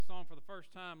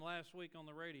first time last week on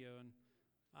the radio, and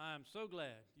I'm so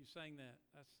glad you sang that.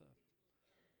 That's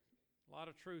a lot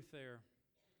of truth there.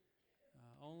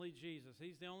 Only Jesus.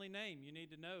 He's the only name you need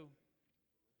to know.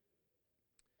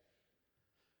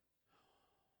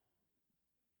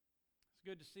 It's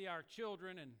good to see our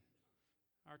children and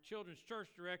our children's church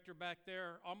director back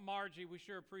there, Margie. We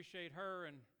sure appreciate her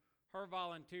and her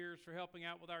volunteers for helping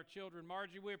out with our children.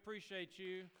 Margie, we appreciate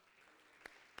you.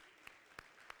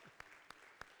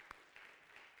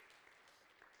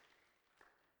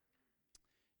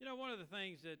 You know, one of the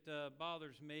things that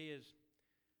bothers me is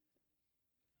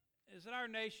that our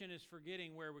nation is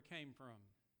forgetting where we came from.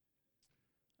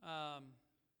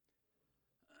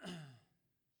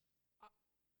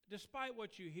 Despite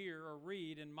what you hear or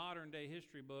read in modern-day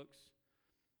history books,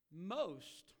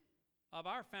 most of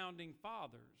our founding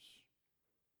fathers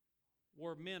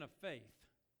were men of faith.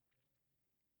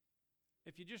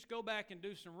 If you just go back and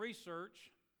do some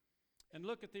research and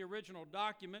look at the original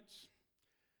documents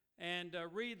and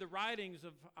read the writings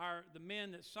of the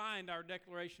men that signed our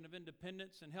Declaration of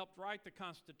Independence and helped write the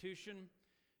Constitution,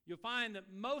 you'll find that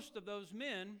most of those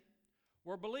men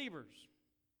were believers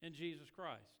in Jesus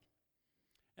Christ.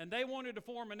 And they wanted to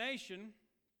form a nation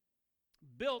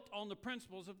built on the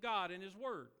principles of God and His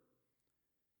Word.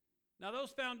 Now,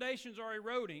 those foundations are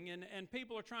eroding, and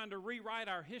people are trying to rewrite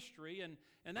our history,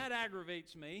 and that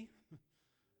aggravates me.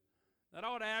 That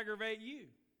ought to aggravate you.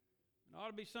 There ought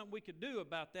to be something we could do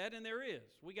about that, and there is.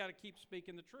 We got to keep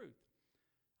speaking the truth.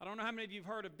 I don't know how many of you have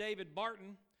heard of David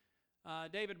Barton.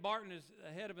 David Barton is the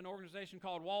head of an organization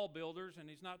called Wall Builders, and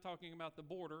he's not talking about the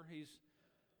border. He's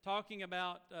talking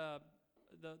about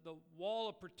the wall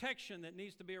of protection that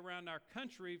needs to be around our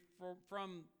country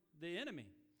from the enemy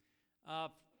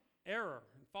of error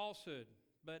and falsehood.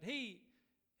 But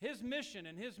his mission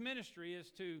and his ministry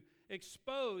is to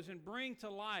expose and bring to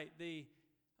light the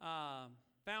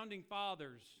founding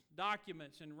fathers'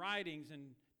 documents and writings and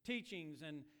teachings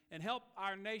and help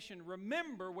our nation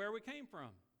remember where we came from.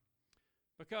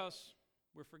 Because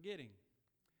we're forgetting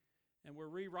and we're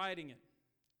rewriting it.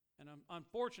 And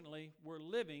unfortunately, we're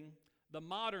living the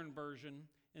modern version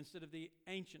instead of the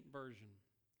ancient version.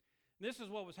 This is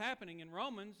what was happening in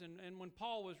Romans, and when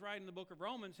Paul was writing the book of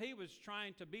Romans, he was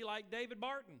trying to be like David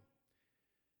Barton.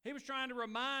 He was trying to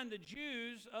remind the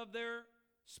Jews of their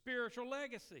spiritual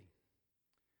legacy.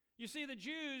 You see, the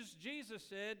Jews, Jesus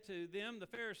said to them, the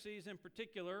Pharisees in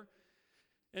particular,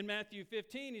 in Matthew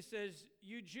 15, he says,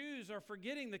 you Jews are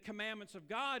forgetting the commandments of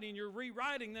God and you're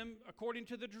rewriting them according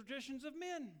to the traditions of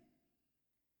men.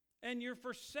 And you're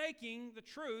forsaking the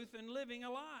truth and living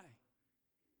a lie.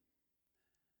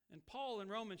 And Paul in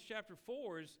Romans chapter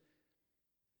 4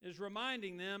 is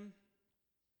reminding them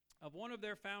of one of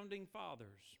their founding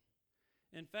fathers.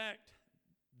 In fact,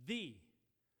 the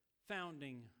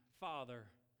founding father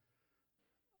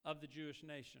of the Jewish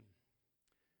nation.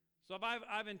 So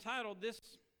I've entitled this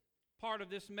part of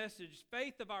this message,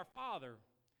 Faith of Our Father,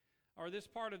 or this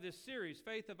part of this series,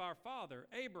 Faith of Our Father,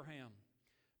 Abraham.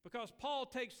 Because Paul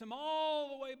takes them all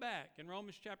the way back in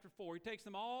Romans chapter 4. He takes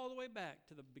them all the way back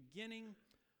to the beginning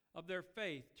of their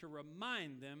faith to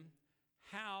remind them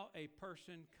how a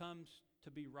person comes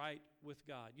to be right with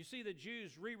God. You see, the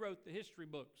Jews rewrote the history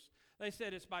books. They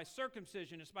said it's by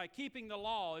circumcision, it's by keeping the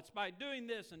law, it's by doing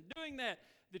this and doing that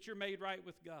that you're made right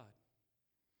with God.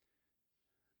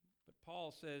 But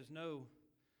Paul says, no,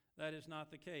 that is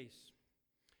not the case.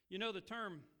 You know, the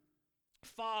term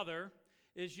father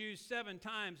is used 7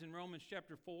 times in Romans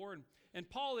chapter 4, and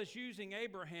Paul is using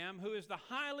Abraham, who is the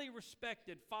highly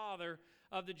respected father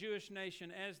of the Jewish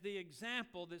nation, as the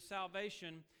example that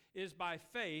salvation is by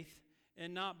faith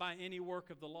and not by any work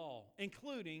of the law,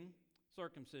 including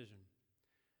circumcision.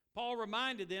 Paul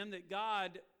reminded them that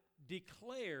God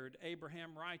declared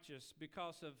Abraham righteous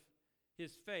because of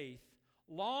his faith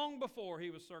long before he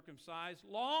was circumcised,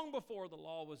 long before the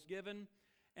law was given,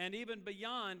 and even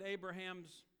beyond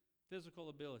Abraham's physical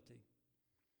ability.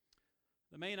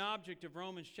 The main object of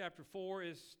Romans chapter 4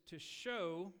 is to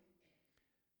show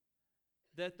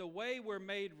that the way we're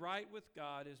made right with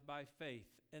God is by faith,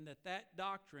 and that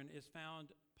doctrine is found,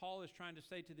 Paul is trying to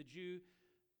say to the Jew,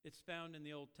 it's found in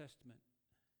the Old Testament.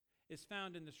 It's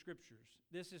found in the Scriptures.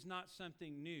 This is not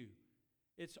something new.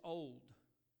 It's old.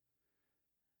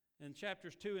 In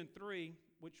chapters 2 and 3,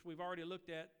 which we've already looked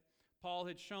at, Paul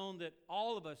had shown that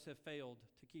all of us have failed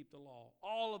to keep the law.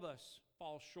 All of us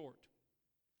fall short.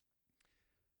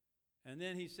 And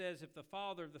then he says, if the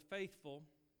father of the faithful,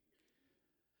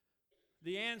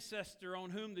 the ancestor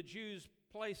on whom the Jews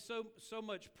place so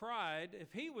much pride,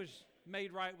 if he was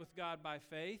made right with God by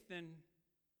faith, then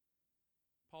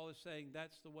Paul is saying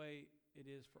that's the way it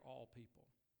is for all people.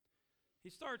 He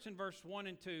starts in verse 1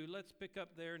 and 2. Let's pick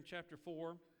up there in chapter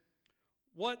 4.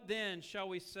 What then shall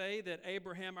we say that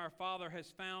Abraham our father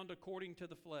has found according to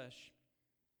the flesh?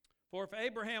 For if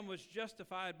Abraham was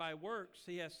justified by works,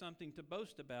 he has something to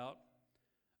boast about,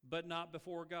 but not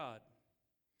before God.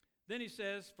 Then he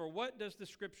says, for what does the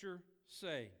Scripture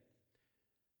say?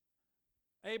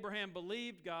 Abraham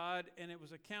believed God, and it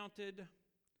was accounted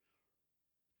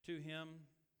to him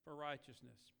for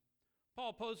righteousness.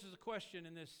 Paul poses a question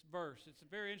in this verse. It's a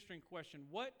very interesting question.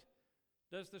 What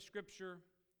does the Scripture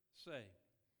say?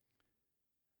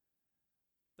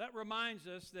 That reminds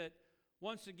us that,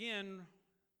 once again,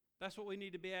 that's what we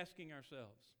need to be asking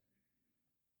ourselves.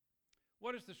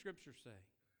 What does the Scripture say?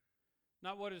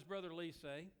 Not what does Brother Lee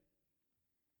say.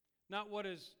 Not what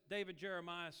does David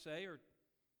Jeremiah say, or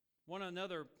one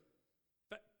another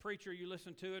preacher you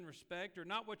listen to and respect, or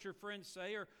not what your friends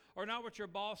say, or not what your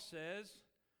boss says.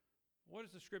 What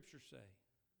does the Scripture say?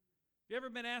 Have you ever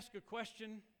been asked a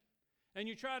question and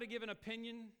you try to give an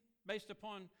opinion based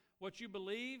upon what you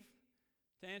believe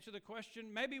to answer the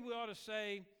question? Maybe we ought to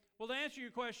say, well, to answer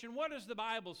your question, what does the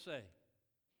Bible say?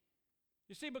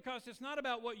 You see, because it's not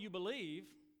about what you believe,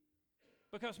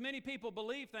 because many people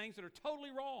believe things that are totally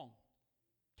wrong,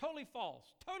 totally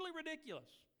false, totally ridiculous.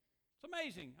 It's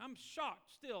amazing. I'm shocked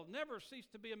still, never cease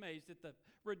to be amazed at the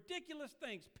ridiculous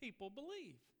things people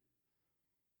believe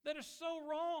that is so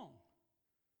wrong.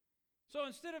 So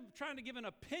instead of trying to give an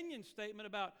opinion statement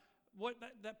about what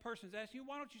that person's asking you,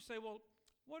 why don't you say, well,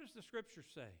 what does the Scripture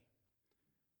say?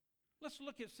 Let's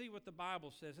look and see what the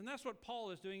Bible says. And that's what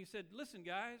Paul is doing. He said, listen,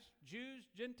 guys, Jews,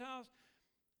 Gentiles,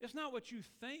 it's not what you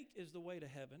think is the way to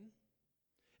heaven.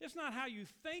 It's not how you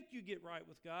think you get right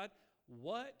with God.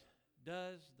 What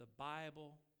does the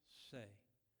Bible say?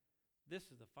 This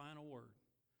is the final word.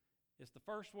 It's the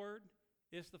first word,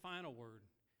 it's the final word,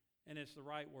 and it's the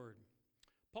right word.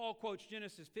 Paul quotes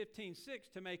Genesis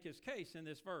 15:6 to make his case in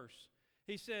this verse.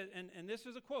 He said, and this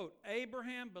is a quote,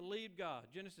 Abraham believed God,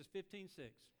 Genesis 15:6.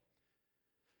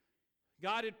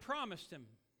 God had promised him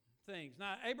things.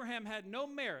 Now, Abraham had no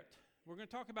merit. We're going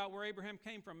to talk about where Abraham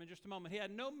came from in just a moment. He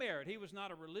had no merit. He was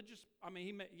not a religious,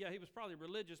 he was probably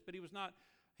religious, but he was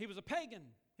a pagan.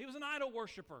 He was an idol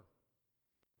worshiper.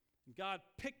 And God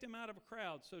picked him out of a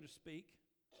crowd, so to speak,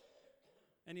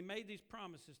 and he made these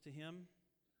promises to him.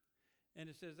 And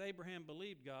it says Abraham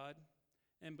believed God,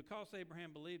 and because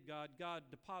Abraham believed God, God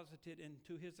deposited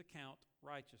into his account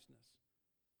righteousness.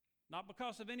 Not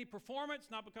because of any performance,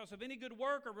 not because of any good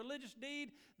work or religious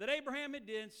deed that Abraham had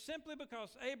done, simply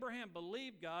because Abraham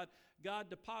believed God, God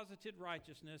deposited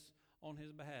righteousness on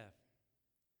his behalf.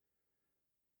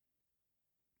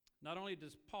 Not only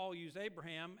does Paul use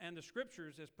Abraham and the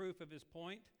Scriptures as proof of his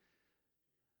point,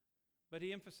 but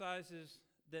he emphasizes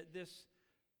that this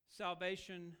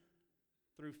salvation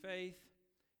through faith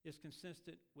is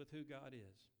consistent with who God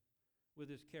is, with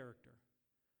his character.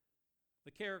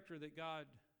 The character that God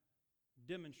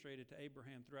demonstrated to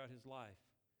Abraham throughout his life.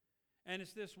 And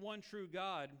it's this one true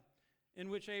God in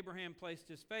which Abraham placed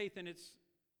his faith, and it's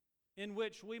in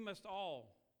which we must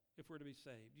all, if we're to be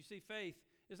saved. You see, faith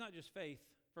is not just faith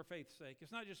for faith's sake.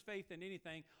 It's not just faith in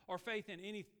anything or faith in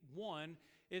anyone.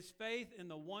 It's faith in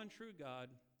the one true God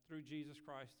through Jesus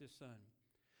Christ, his Son.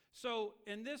 So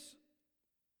in this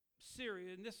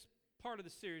series, in this part of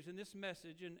the series, in this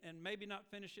message, and maybe not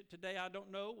finish it today, I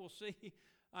don't know, we'll see.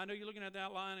 I know you're looking at the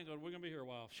outline and going, we're going to be here a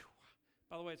while.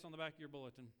 By the way, it's on the back of your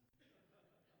bulletin.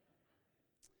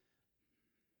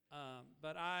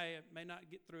 But I may not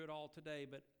get through it all today,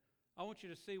 but I want you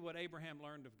to see what Abraham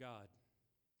learned of God.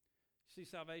 See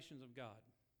salvations of God.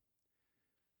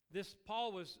 This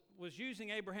Paul was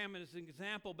using Abraham as an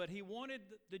example, but he wanted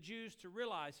the Jews to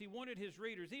realize, he wanted his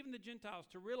readers, even the Gentiles,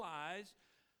 to realize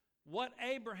what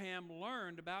Abraham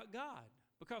learned about God.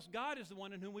 Because God is the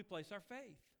one in whom we place our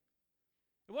faith.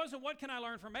 It wasn't what can I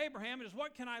learn from Abraham, it is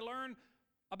what can I learn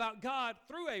about God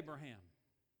through Abraham.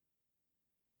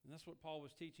 And that's what Paul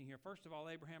was teaching here. First of all,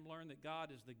 Abraham learned that God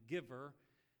is the giver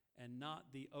and not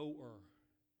the ower.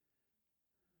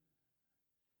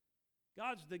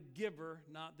 God's the giver,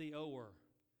 not the ower.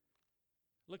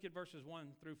 Look at verses 1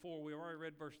 through 4. We already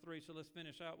read verse 3, so let's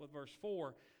finish out with verse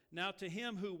 4. Now to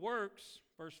him who works,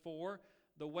 verse 4,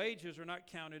 the wages are not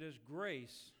counted as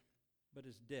grace, but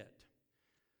as debt.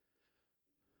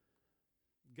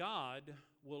 God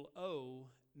will owe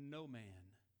no man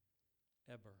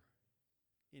ever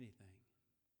anything.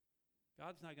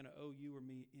 God's not going to owe you or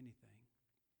me anything.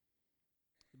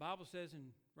 The Bible says in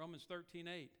Romans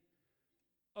 13:8,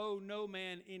 owe no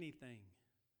man anything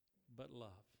but love.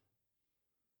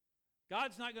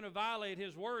 God's not going to violate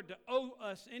his word to owe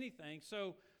us anything.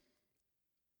 So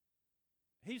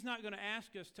He's not going to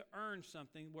ask us to earn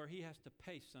something where He has to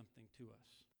pay something to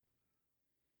us.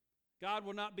 God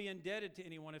will not be indebted to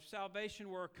anyone. If salvation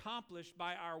were accomplished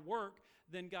by our work,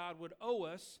 then God would owe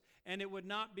us, and it would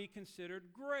not be considered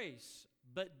grace,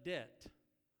 but debt.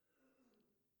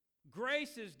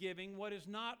 Grace is giving what is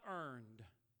not earned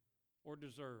or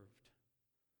deserved.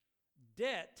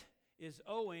 Debt is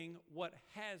owing what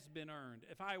has been earned.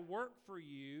 If I work for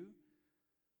you,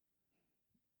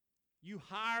 you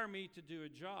hire me to do a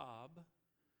job,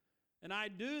 and I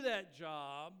do that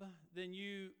job, then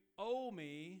you owe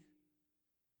me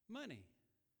money.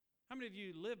 How many of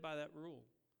you live by that rule?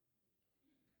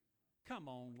 Come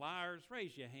on, liars,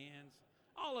 raise your hands.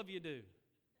 All of you do.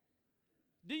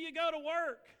 Do you go to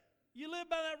work? You live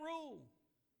by that rule,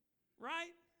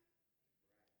 right?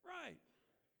 Right.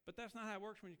 But that's not how it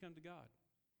works when you come to God.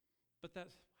 But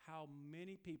that's how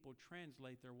many people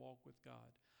translate their walk with God.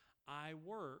 I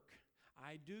work,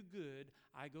 I do good,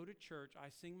 I go to church, I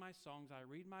sing my songs, I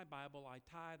read my Bible, I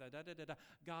tithe,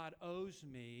 God owes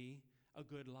me a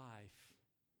good life.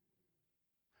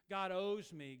 God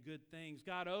owes me good things.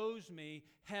 God owes me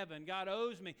heaven. God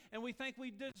owes me. And we think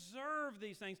we deserve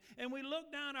these things. And we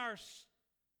look down our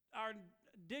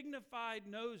dignified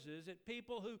noses at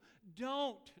people who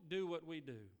don't do what we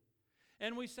do.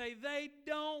 And we say they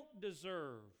don't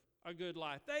deserve a good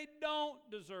life. They don't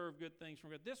deserve good things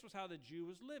from God. This was how the Jew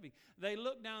was living. They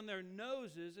looked down their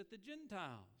noses at the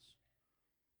Gentiles.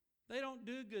 They don't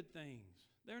do good things.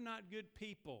 They're not good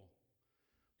people.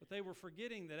 But they were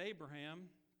forgetting that Abraham,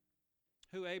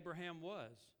 who Abraham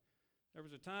was. There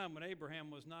was a time when Abraham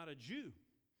was not a Jew.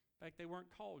 In fact, they weren't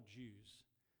called Jews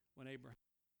when Abraham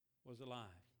was alive.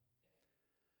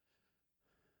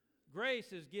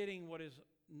 Grace is getting what is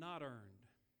not earned.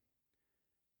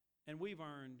 And we've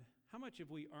earned, how much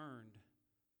have we earned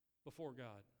before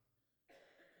God?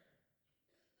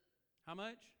 How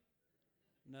much?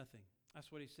 Nothing.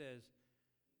 That's what he says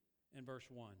in verse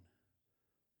 1.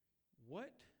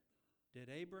 What did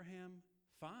Abraham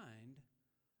find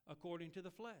according to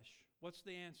the flesh? What's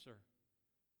the answer?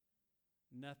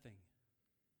 Nothing.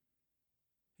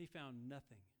 He found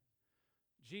nothing.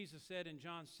 Jesus said in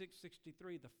John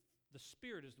 6:63, the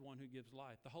Spirit is the one who gives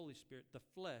life, the Holy Spirit. The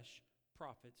flesh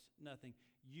profits nothing.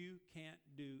 You can't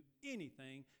do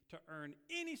anything to earn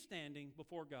any standing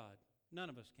before God. None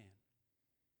of us can.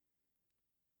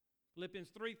 Philippians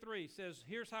 3:3 says,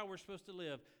 here's how we're supposed to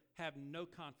live. Have no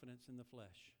confidence in the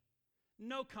flesh.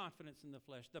 No confidence in the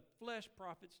flesh. The flesh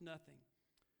profits nothing.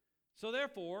 So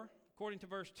therefore, according to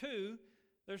verse 2,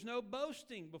 there's no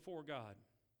boasting before God.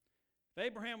 If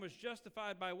Abraham was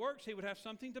justified by works, he would have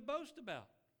something to boast about.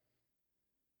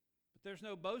 But there's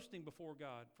no boasting before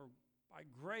God, for by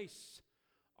grace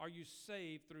are you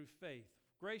saved through faith.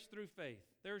 Grace through faith.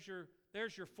 There's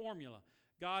your formula.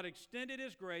 God extended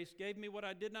His grace, gave me what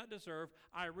I did not deserve.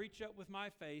 I reach up with my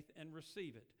faith and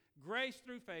receive it. Grace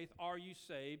through faith are you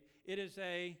saved. It is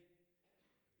a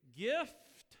gift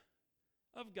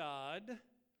of God.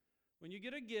 When you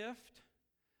get a gift,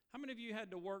 how many of you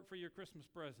had to work for your Christmas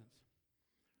presents?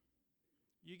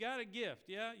 You got a gift,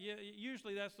 yeah?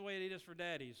 Usually that's the way it is for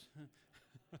daddies.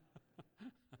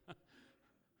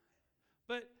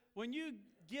 But when you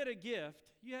get a gift,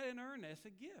 you didn't earn it. It's a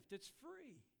gift. It's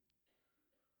free.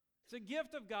 It's a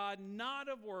gift of God, not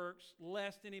of works,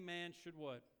 lest any man should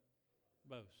what?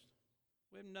 Boast.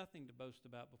 We have nothing to boast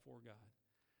about before God.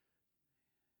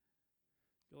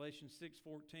 Galatians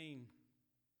 6:14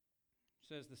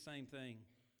 says the same thing.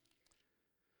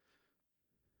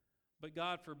 But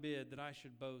God forbid that I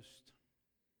should boast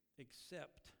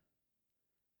except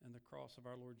in the cross of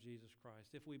our Lord Jesus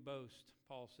Christ. If we boast,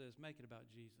 Paul says, make it about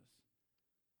Jesus.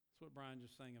 That's what Brian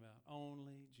just sang about.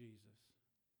 Only Jesus.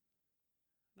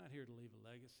 I'm not here to leave a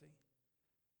legacy.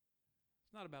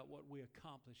 It's not about what we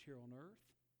accomplish here on earth.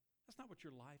 That's not what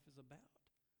your life is about.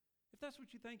 If that's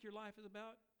what you think your life is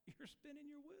about, you're spinning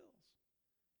your wheels.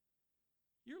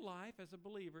 Your life as a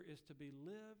believer is to be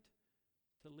lived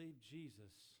to leave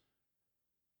Jesus,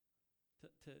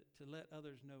 to let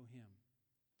others know Him,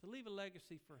 to leave a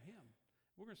legacy for Him.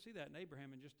 We're going to see that in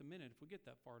Abraham in just a minute if we get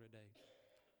that far today.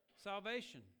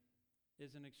 Salvation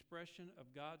is an expression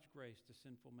of God's grace to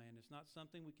sinful man. It's not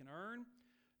something we can earn,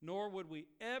 nor would we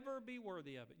ever be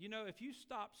worthy of it. You know, if you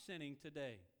stop sinning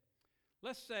today,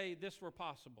 let's say this were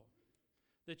possible,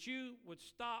 that you would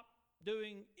stop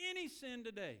doing any sin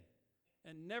today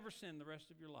and never sin the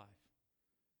rest of your life.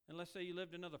 And let's say you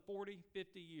lived another 40,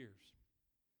 50 years.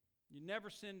 You never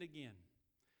sinned again.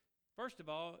 First of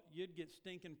all, you'd get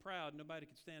stinking proud. Nobody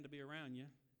could stand to be around you.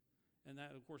 And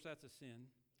that, of course, that's a sin.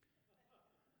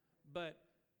 But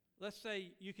let's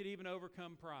say you could even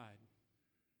overcome pride.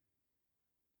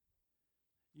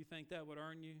 You think that would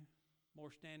earn you more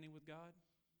standing with God?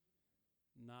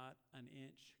 Not an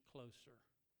inch closer.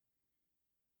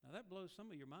 Now that blows some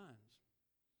of your minds,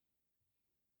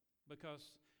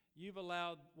 because you've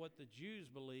allowed what the Jews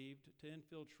believed to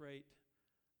infiltrate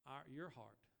your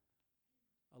heart,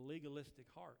 a legalistic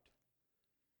heart.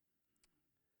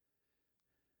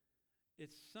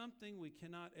 It's something we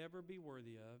cannot ever be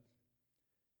worthy of.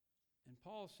 And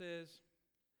Paul says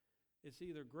it's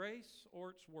either grace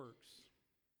or it's works.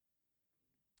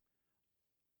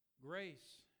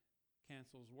 Grace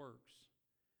cancels works.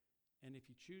 And if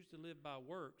you choose to live by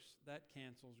works, that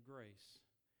cancels grace.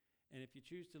 And if you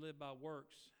choose to live by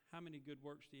works, how many good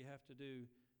works do you have to do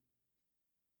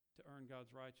to earn God's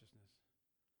righteousness?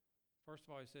 First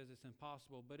of all, he says it's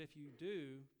impossible. But if you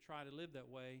do try to live that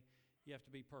way, you have to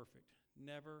be perfect,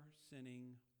 never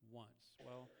sinning once.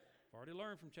 Well, I've already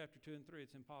learned from chapter 2 and 3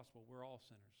 it's impossible. We're all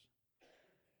sinners.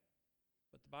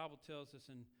 But the Bible tells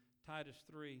us in Titus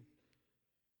 3,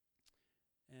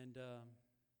 and I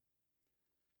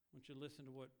want you to listen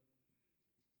to what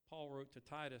Paul wrote to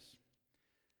Titus.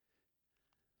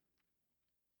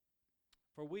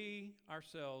 For we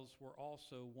ourselves were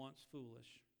also once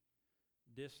foolish,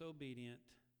 disobedient,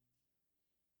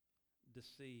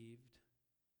 deceived,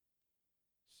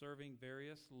 serving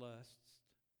various lusts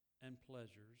and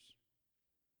pleasures,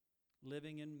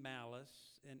 living in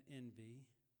malice and envy,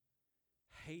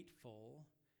 hateful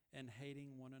and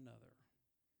hating one another.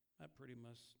 That pretty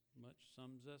much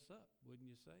sums us up, wouldn't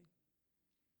you say?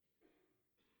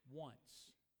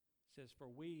 Once. It says, for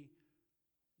we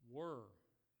were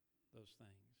those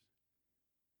things.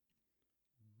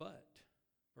 But,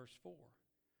 verse 4,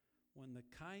 when the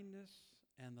kindness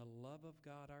and the love of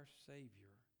God our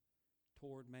Savior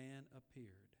toward man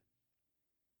appeared,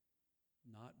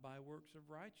 not by works of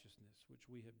righteousness which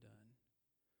we have done,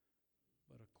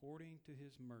 but according to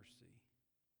his mercy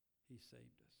he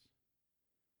saved us,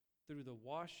 through the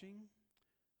washing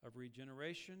of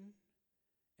regeneration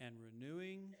and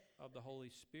renewing of the Holy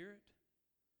Spirit,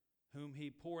 whom he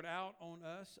poured out on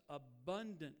us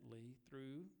abundantly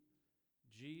through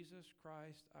Jesus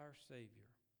Christ our Savior,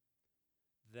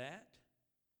 that,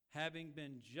 having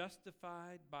been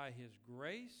justified by his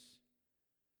grace,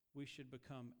 we should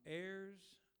become heirs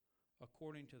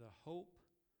according to the hope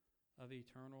of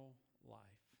eternal life.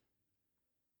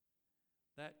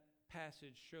 That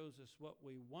passage shows us what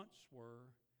we once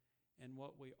were and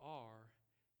what we are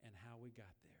and how we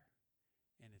got there.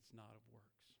 And it's not of works.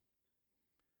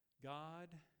 God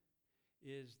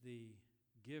is the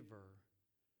giver,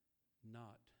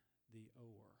 not the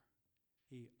ower.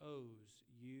 He owes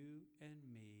you and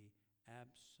me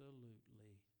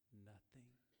absolutely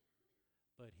nothing,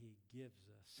 but he gives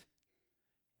us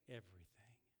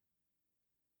everything.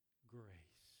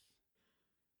 Grace.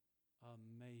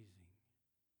 Amazing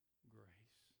grace.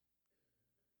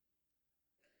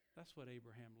 That's what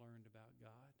Abraham learned about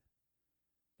God.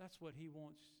 That's what he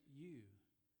wants you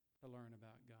to learn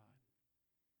about God.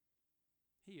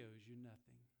 He owes you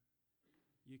nothing.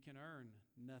 You can earn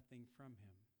nothing from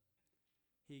him.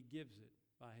 He gives it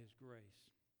by his grace.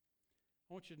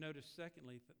 I want you to notice,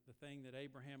 secondly, the thing that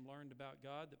Abraham learned about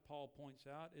God that Paul points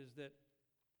out is that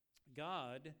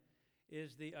God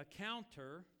is the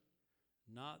accounter,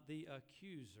 not the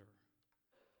accuser.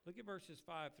 Look at verses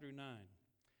 5 through 9.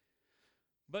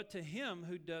 But to him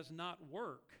who does not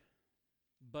work,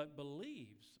 but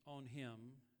believes on him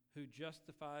who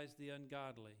justifies the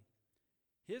ungodly,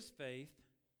 his faith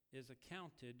is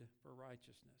accounted for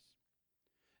righteousness.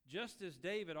 Just as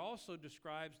David also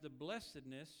describes the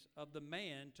blessedness of the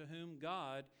man to whom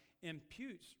God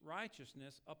imputes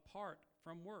righteousness apart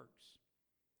from works.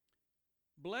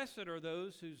 Blessed are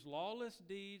those whose lawless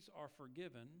deeds are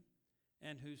forgiven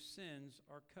and whose sins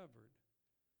are covered.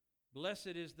 Blessed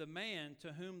is the man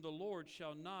to whom the Lord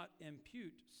shall not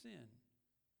impute sin.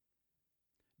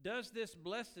 Does this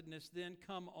blessedness then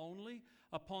come only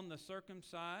upon the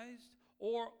circumcised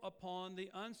or upon the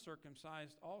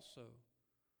uncircumcised also?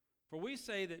 For we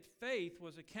say that faith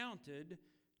was accounted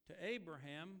to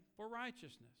Abraham for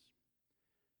righteousness.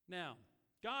 Now,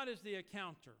 God is the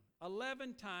accounter.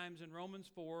 11 times in Romans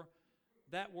 4,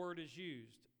 that word is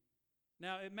used.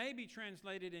 Now, it may be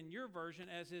translated in your version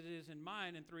as it is in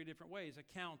mine in 3 different ways: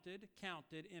 accounted,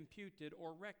 counted, imputed,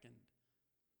 or reckoned.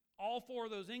 All 4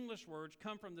 of those English words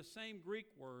come from the same Greek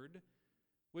word,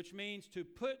 which means to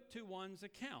put to one's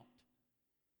account.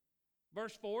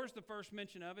 Verse 4 is the first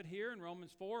mention of it here in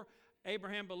Romans 4.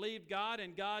 Abraham believed God,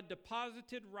 and God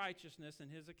deposited righteousness in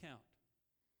his account.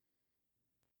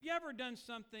 You ever done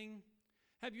something?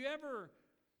 Have you ever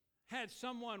had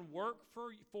someone work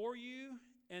for you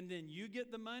and then you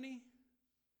get the money?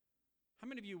 How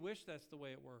many of you wish that's the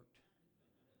way it worked?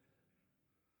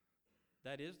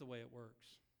 That is the way it works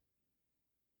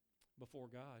before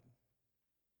God.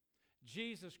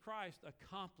 Jesus Christ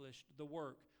accomplished the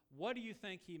work. What do you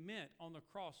think he meant on the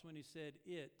cross when he said,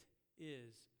 "It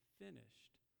is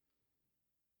finished"?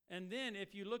 And then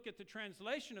if you look at the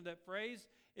translation of that phrase,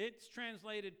 it's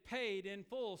translated paid in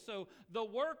full. So the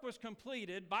work was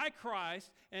completed by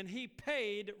Christ, and he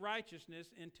paid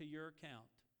righteousness into your account.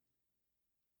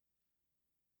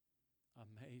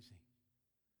 Amazing.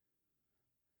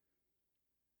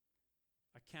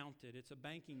 Accounted. It's a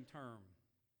banking term.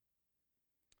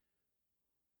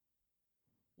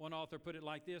 One author put it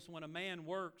like this: when a man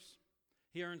works,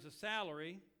 he earns a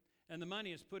salary, and the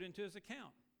money is put into his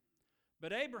account.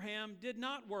 But Abraham did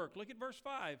not work. Look at verse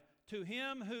 5. To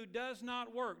him who does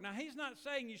not work. Now, he's not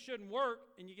saying you shouldn't work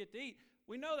and you get to eat.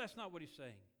 We know that's not what he's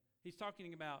saying. He's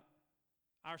talking about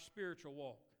our spiritual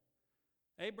walk.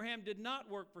 Abraham did not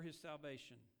work for his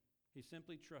salvation. He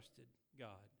simply trusted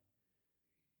God.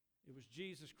 It was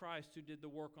Jesus Christ who did the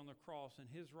work on the cross, and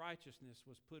his righteousness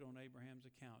was put on Abraham's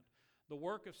account. The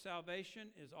work of salvation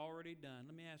is already done.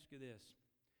 Let me ask you this.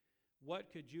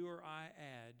 What could you or I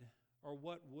add, or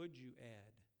what would you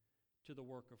add to the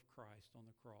work of Christ on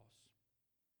the cross?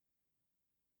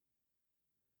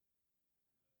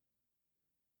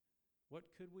 What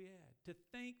could we add? To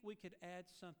think we could add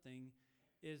something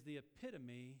is the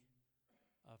epitome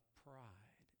of pride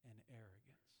and arrogance.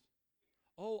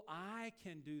 Oh, I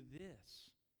can do this.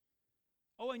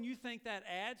 Oh, and you think that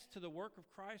adds to the work of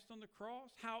Christ on the cross?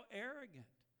 How arrogant.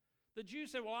 The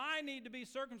Jews said, well, I need to be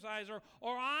circumcised,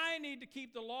 or I need to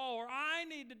keep the law, or I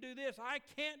need to do this. I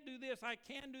can't do this. I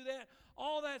can do that.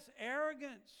 All that's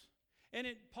arrogance. And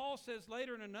Paul says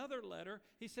later in another letter,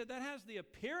 he said that has the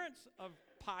appearance of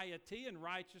piety and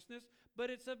righteousness, but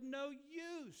it's of no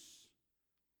use.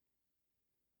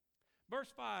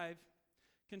 Verse 5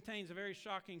 contains a very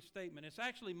shocking statement. It's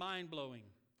actually mind-blowing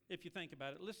if you think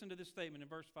about it. Listen to this statement in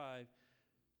verse 5.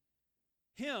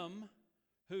 Him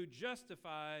who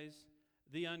justifies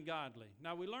the ungodly.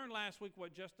 Now, we learned last week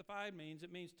what justified means.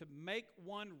 It means to make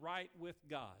one right with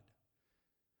God.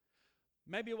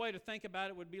 Maybe a way to think about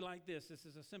it would be like this. This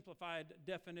is a simplified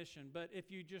definition, but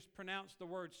if you just pronounce the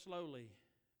word slowly,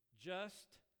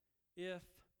 just if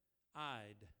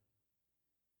I'd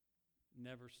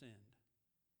never sinned.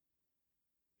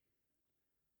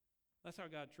 That's how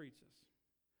God treats us.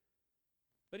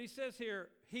 But he says here,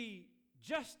 he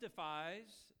justifies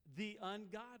the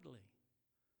ungodly.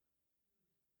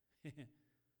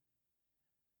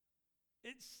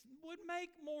 It would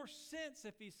make more sense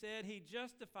if he said he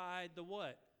justified the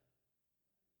what?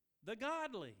 The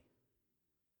godly.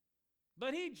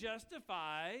 But he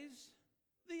justifies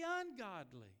the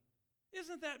ungodly.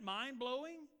 Isn't that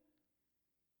mind-blowing?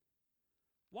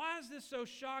 Why is this so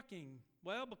shocking?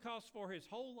 Well, because for his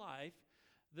whole life,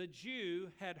 the Jew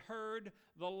had heard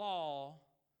the law,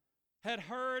 had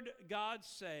heard God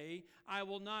say, I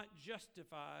will not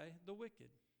justify the wicked.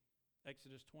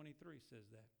 Exodus 23 says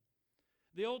that.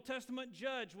 The Old Testament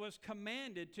judge was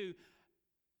commanded to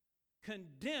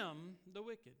condemn the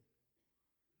wicked.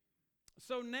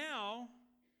 So now,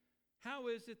 how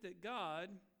is it that God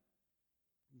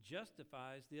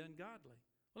justifies the ungodly?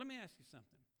 Well, let me ask you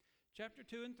something. Chapter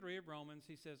 2 and 3 of Romans,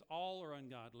 he says all are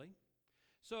ungodly.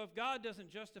 So if God doesn't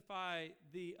justify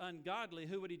the ungodly,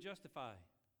 who would he justify?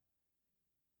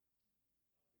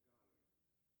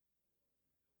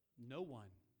 No one.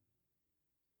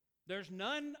 There's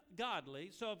none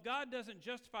godly. So if God doesn't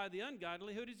justify the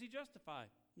ungodly, who does he justify?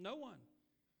 No one.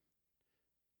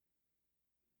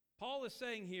 Paul is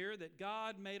saying here that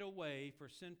God made a way for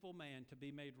sinful man to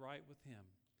be made right with him.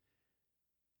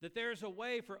 That there's a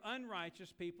way for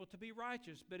unrighteous people to be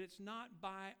righteous, but it's not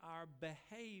by our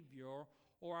behavior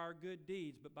or our good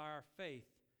deeds, but by our faith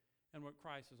and what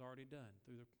Christ has already done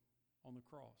on the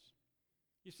cross.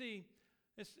 You see,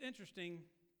 it's interesting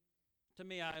to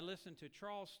me. I listened to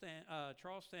Charles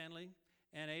Stanley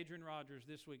and Adrian Rogers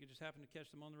this week. I just happened to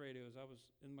catch them on the radio as I was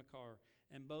in my car,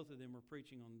 and both of them were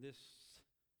preaching on this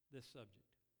subject.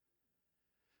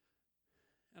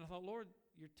 And I thought, Lord,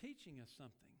 you're teaching us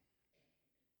something.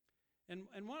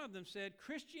 And one of them said,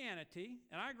 Christianity,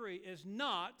 and I agree, is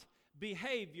not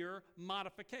behavior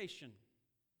modification.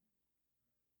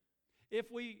 If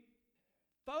we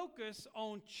focus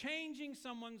on changing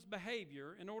someone's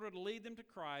behavior in order to lead them to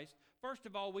Christ, first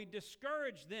of all, we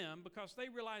discourage them because they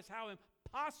realize how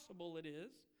impossible it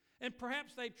is. And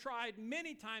perhaps they've tried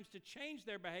many times to change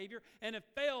their behavior and have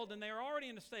failed, and they're already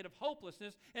in a state of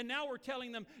hopelessness. And now we're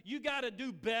telling them, you got to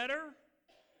do better.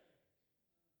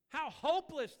 How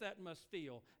hopeless that must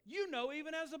feel. You know,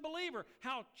 even as a believer,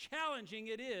 how challenging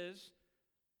it is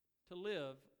to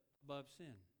live above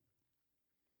sin.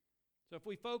 So if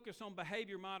we focus on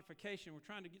behavior modification, we're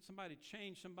trying to get somebody to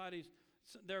change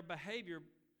their behavior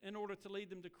in order to lead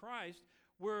them to Christ,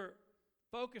 we're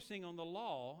focusing on the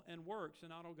law and works and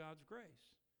not on God's grace.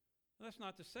 Now, that's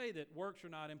not to say that works are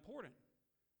not important.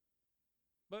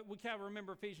 But we can't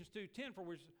remember Ephesians 2:10, for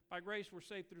by grace we're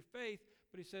saved through faith,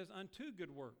 but he says, unto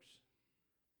good works.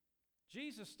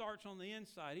 Jesus starts on the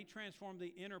inside. He transformed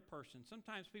the inner person.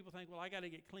 Sometimes people think, well, I got to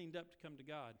get cleaned up to come to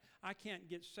God. I can't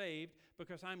get saved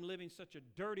because I'm living such a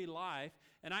dirty life,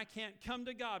 and I can't come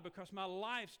to God because my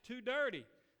life's too dirty.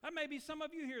 That may be some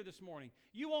of you here this morning.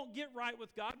 You won't get right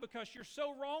with God because you're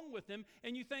so wrong with Him,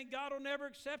 and you think God will never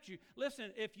accept you.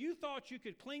 Listen, if you thought you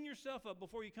could clean yourself up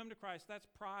before you come to Christ, that's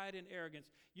pride and arrogance.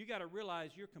 You got to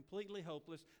realize you're completely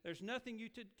hopeless. There's nothing you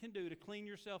can do to clean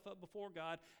yourself up before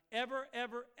God, ever,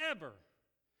 ever, ever.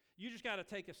 You just got to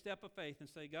take a step of faith and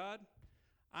say, God,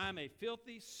 I'm a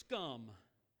filthy scum,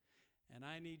 and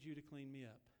I need you to clean me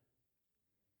up.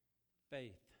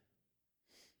 Faith.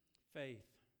 Faith.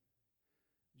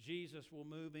 Jesus will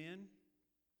move in.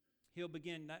 He'll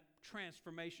begin that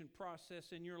transformation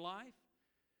process in your life.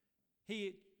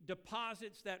 He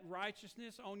deposits that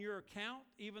righteousness on your account,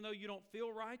 even though you don't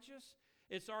feel righteous.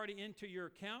 It's already into your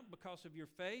account because of your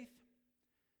faith.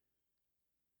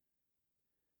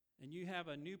 And you have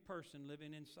a new person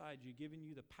living inside you, giving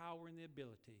you the power and the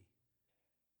ability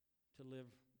to live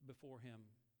before Him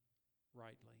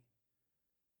rightly.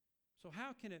 So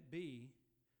how can it be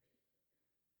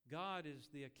God is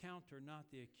the accounter, not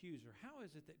the accuser? How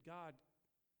is it that God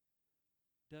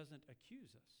doesn't accuse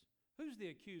us? Who's the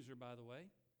accuser, by the way?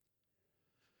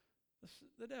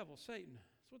 The devil, Satan.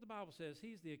 That's what the Bible says.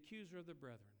 He's the accuser of the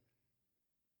brethren.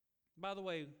 By the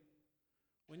way,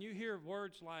 when you hear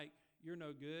words like, you're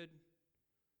no good,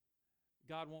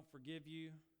 God won't forgive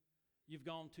you, you've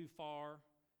gone too far,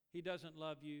 He doesn't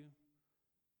love you,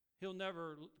 He'll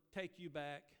never take you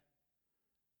back,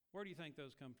 where do you think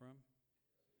those come from?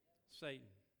 Satan.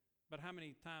 But how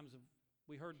many times have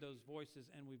we heard those voices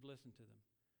and we've listened to them?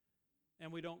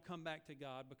 And we don't come back to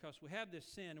God because we have this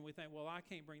sin and we think, well, I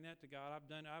can't bring that to God. I've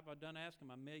done asked Him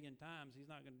 1,000,000 times. He's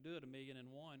not going to do it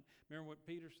 1,000,001. Remember what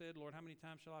Peter said, Lord, how many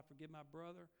times shall I forgive my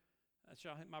brother?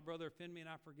 Shall my brother offend me and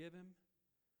I forgive him?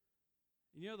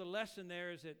 You know, the lesson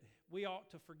there is that we ought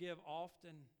to forgive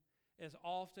often as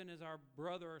our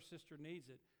brother or sister needs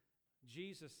it.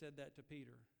 Jesus said that to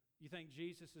Peter. You think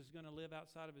Jesus is going to live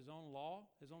outside of His own law,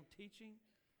 His own teaching?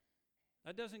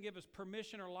 That doesn't give us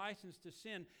permission or license to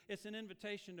sin. It's an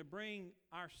invitation to bring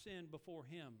our sin before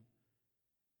Him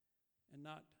and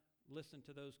not listen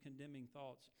to those condemning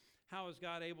thoughts. How is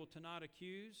God able to not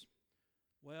accuse?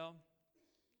 Well,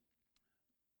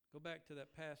 go back to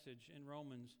that passage in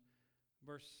Romans,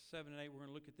 verse 7 and 8. We're going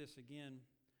to look at this again.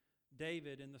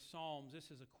 David in the Psalms,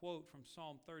 this is a quote from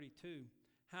Psalm 32.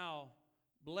 How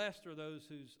blessed are those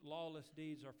whose lawless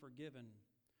deeds are forgiven,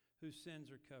 whose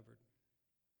sins are covered.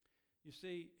 You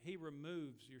see, He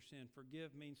removes your sin.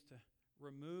 Forgive means to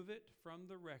remove it from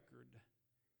the record.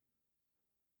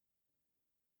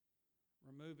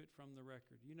 Remove it from the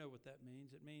record. You know what that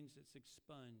means. It means it's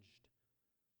expunged.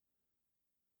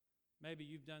 Maybe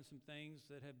you've done some things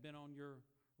that have been on your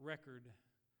record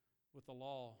with the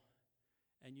law,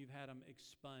 and you've had them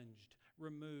expunged,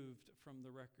 removed from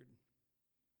the record.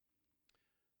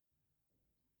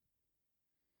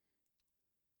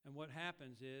 And what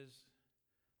happens is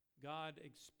God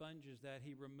expunges that.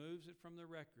 He removes it from the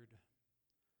record.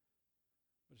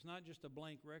 But it's not just a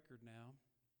blank record now.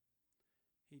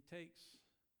 He takes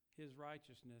His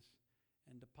righteousness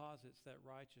and deposits that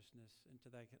righteousness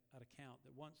into that account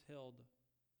that once held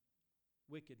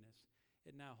wickedness.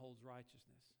 It now holds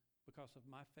righteousness because of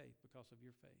my faith, because of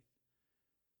your faith.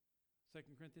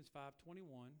 2 Corinthians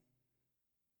 5:21,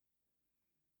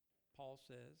 Paul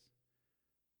says,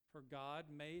 for God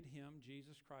made Him,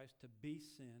 Jesus Christ, to be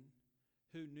sin,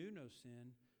 who knew no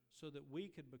sin, so that we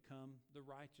could become the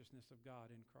righteousness of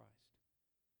God in Christ.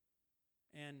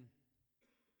 And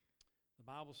the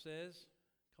Bible says,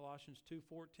 Colossians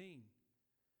 2:14,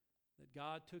 that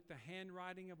God took the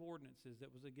handwriting of ordinances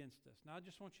that was against us. Now I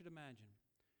just want you to imagine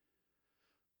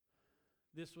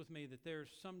this with me, that there's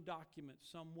some document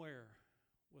somewhere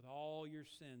with all your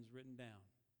sins written down.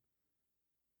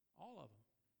 All of them.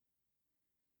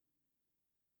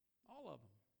 All of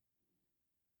them.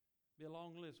 Be a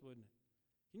long list, wouldn't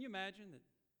it? Can you imagine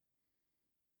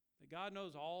that God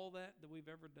knows all that we've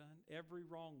ever done? Every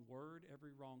wrong word,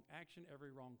 every wrong action,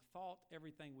 every wrong thought,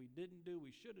 everything we didn't do,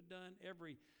 we should have done,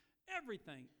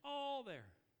 everything, all there.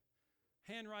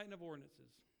 handwriting of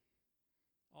ordinances,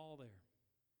 all there.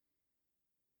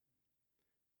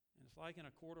 And it's like in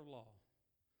a court of law.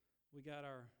 We got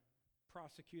our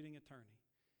prosecuting attorney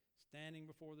standing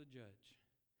before the judge.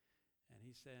 And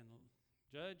he's saying,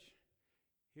 Judge,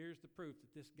 here's the proof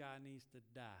that this guy needs to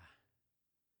die.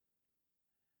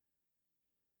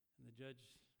 And the judge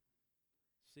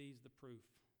sees the proof,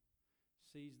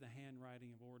 sees the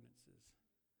handwriting of ordinances.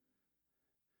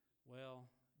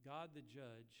 Well, God the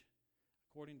judge,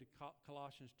 according to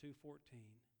Colossians 2:14,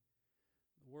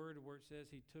 the word where it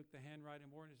says he took the handwriting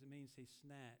of ordinances, it means he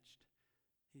snatched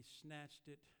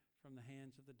it from the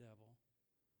hands of the devil.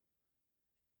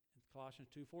 And Colossians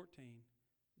 2:14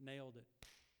 nailed it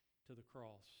to the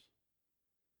cross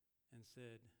and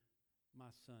said,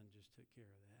 my son just took care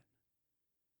of that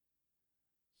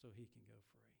so he can go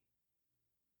free.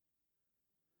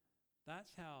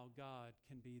 That's how God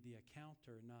can be the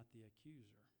accounter, not the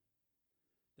accuser.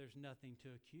 There's nothing to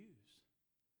accuse.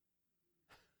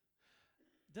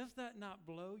 Does that not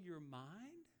blow your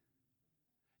mind?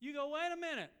 You go, wait a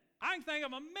minute. I can think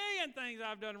of a million things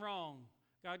I've done wrong.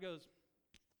 God goes,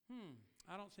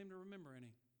 I don't seem to remember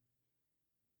any.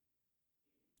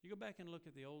 You go back and look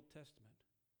at the Old Testament.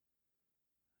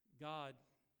 God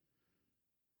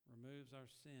removes our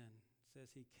sin, says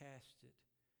he cast it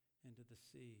into the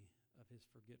sea of his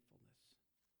forgetfulness.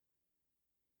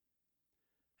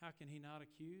 How can he not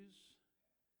accuse?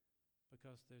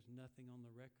 Because there's nothing on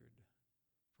the record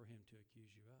for him to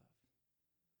accuse you of.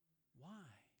 Why?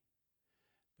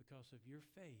 Because of your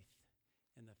faith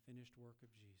in the finished work of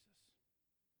Jesus.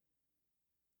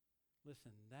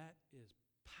 Listen, that is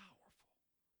powerful.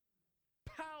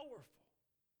 Powerful.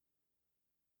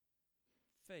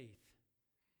 Faith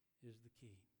is the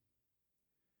key.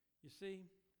 You see,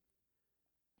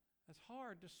 that's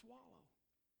hard to swallow.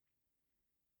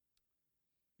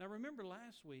 Now remember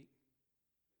last week,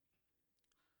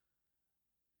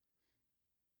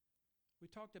 we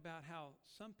talked about how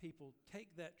some people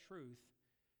take that truth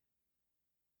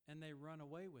and they run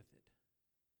away with it.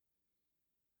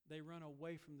 They run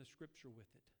away from the Scripture with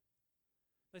it.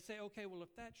 They say, okay, well,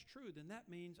 if that's true, then that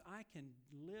means I can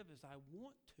live as I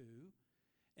want to,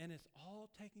 and it's all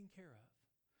taken care of.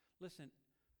 Listen,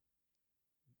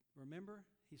 remember,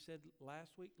 he said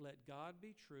last week, let God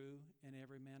be true and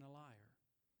every man a liar.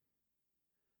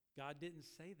 God didn't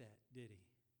say that, did he?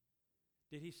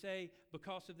 Did he say,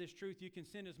 because of this truth, you can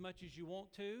sin as much as you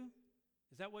want to?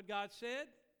 Is that what God said?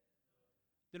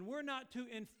 Then we're not to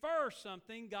infer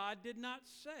something God did not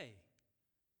say.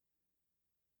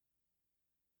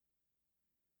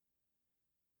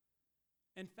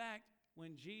 In fact,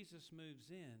 when Jesus moves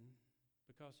in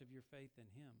because of your faith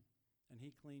in him, and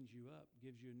he cleans you up,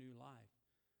 gives you a new life,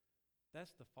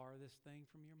 that's the farthest thing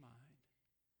from your mind.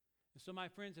 And so, my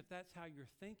friends, if that's how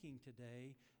you're thinking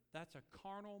today, that's a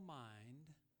carnal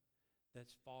mind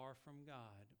that's far from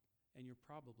God, and you're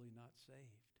probably not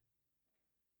saved.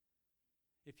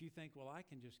 If you think, well, I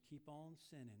can just keep on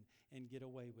sinning and get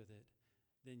away with it,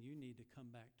 then you need to come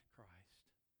back to Christ,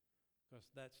 because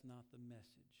that's not the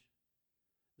message.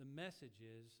 The message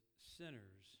is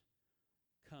sinners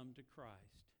come to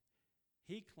Christ.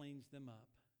 He cleans them up.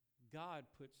 God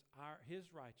puts his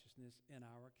righteousness in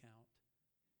our account.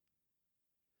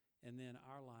 And then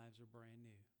our lives are brand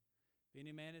new. If any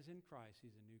man is in Christ,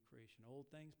 he's a new creation. Old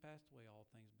things passed away, all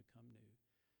things become new.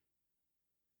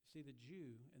 You see, the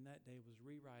Jew in that day was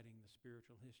rewriting the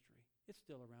spiritual history. It's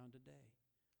still around today.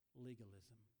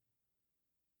 Legalism.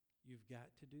 You've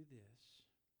got to do this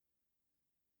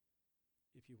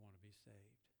if you want to be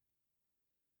saved.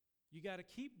 You got to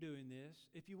keep doing this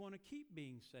if you want to keep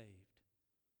being saved.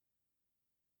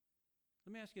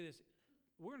 Let me ask you this.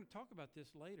 We're going to talk about this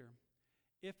later.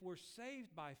 If we're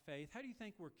saved by faith, how do you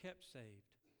think we're kept saved?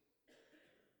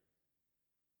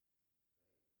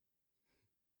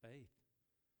 Faith.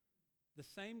 The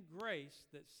same grace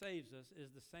that saves us is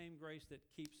the same grace that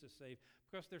keeps us saved.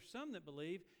 Because there's some that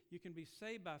believe you can be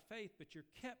saved by faith, but you're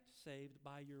kept saved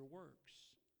by your works.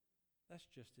 That's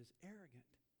just as arrogant.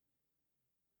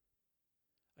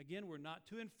 Again, we're not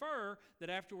to infer that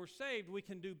after we're saved we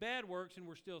can do bad works and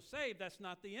we're still saved. That's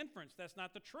not the inference. That's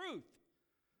not the truth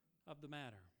of the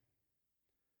matter.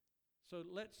 So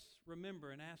let's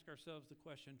remember and ask ourselves the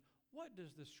question, what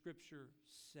does the Scripture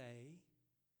say?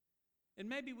 And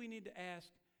maybe we need to ask,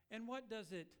 and what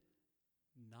does it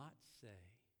not say?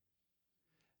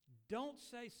 Don't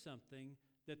say something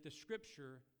that the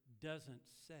Scripture doesn't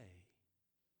say.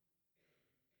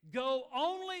 Go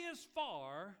only as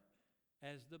far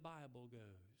as the Bible goes.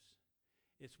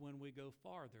 It's when we go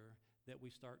farther that we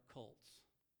start cults,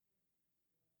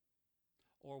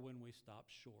 or when we stop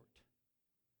short.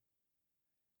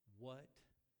 what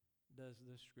does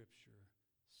the Scripture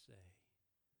say?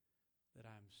 That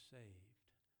I'm saved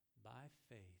by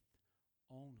faith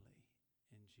only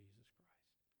in Jesus Christ.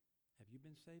 Have you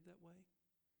been saved that way?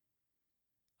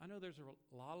 I know there's a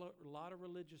lot of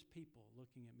religious people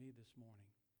looking at me this morning.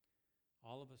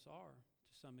 All of us are,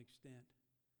 to some extent.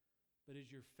 But is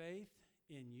your faith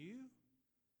in you?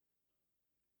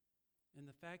 In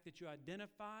the fact that you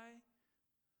identify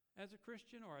as a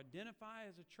Christian, or identify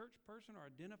as a church person, or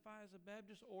identify as a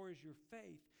Baptist? Or is your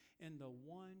faith in the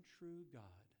one true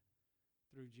God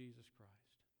through Jesus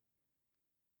Christ?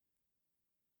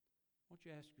 Why don't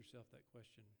you ask yourself that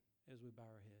question as we bow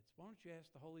our heads? Why don't you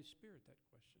ask the Holy Spirit that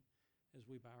question as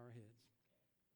we bow our heads?